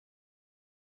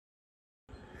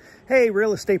Hey,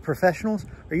 real estate professionals,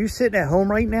 are you sitting at home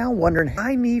right now wondering,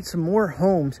 I need some more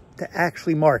homes to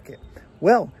actually market?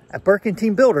 Well, at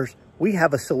Burkentine Builders, we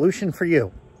have a solution for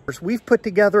you. We've put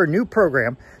together a new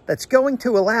program that's going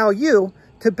to allow you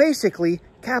to basically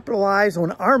capitalize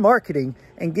on our marketing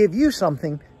and give you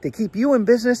something to keep you in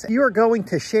business. You're going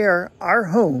to share our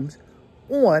homes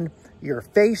on your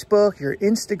Facebook, your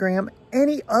Instagram,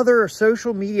 any other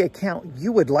social media account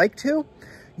you would like to.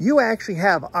 You actually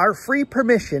have our free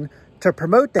permission to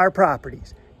promote our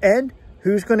properties. And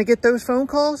who's going to get those phone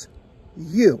calls?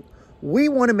 You. We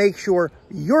want to make sure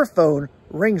your phone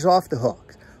rings off the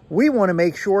hook. We want to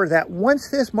make sure that once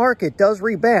this market does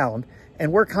rebound,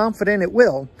 and we're confident it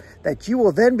will, that you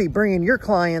will then be bringing your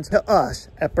clients to us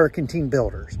at Burkentine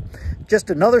Builders. Just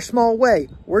another small way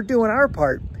we're doing our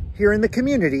part here in the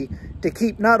community to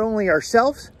keep not only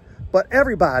ourselves, but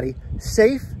everybody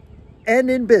safe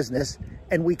and in business.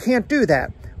 And we can't do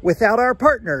that without our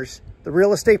partners, the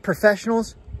real estate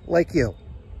professionals like you.